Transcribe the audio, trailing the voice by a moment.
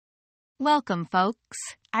Welcome, folks.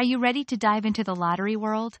 Are you ready to dive into the lottery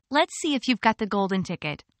world? Let's see if you've got the golden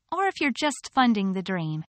ticket, or if you're just funding the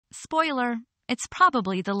dream. Spoiler, it's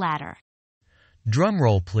probably the latter. Drum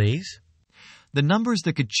roll, please. The numbers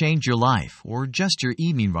that could change your life or just your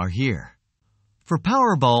evening are here. For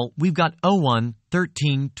Powerball, we've got 01,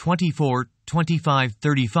 13, 24, 25,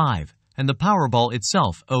 35, and the Powerball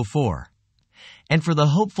itself, 04. And for the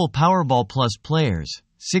hopeful Powerball Plus players,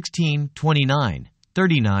 16, 29,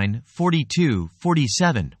 39, 42,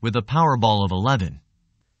 47 with a Powerball of 11.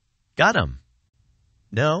 Got 'em.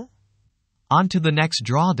 No? On to the next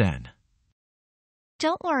draw then.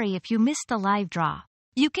 Don't worry if you missed the live draw.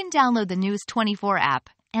 You can download the News 24 app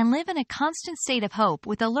and live in a constant state of hope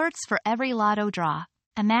with alerts for every Lotto draw.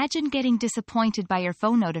 Imagine getting disappointed by your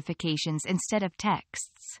phone notifications instead of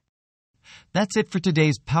texts. That's it for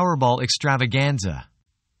today's Powerball extravaganza.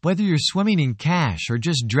 Whether you're swimming in cash or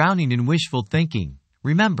just drowning in wishful thinking,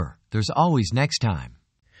 remember, there's always next time.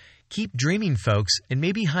 Keep dreaming, folks, and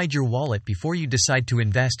maybe hide your wallet before you decide to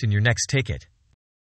invest in your next ticket.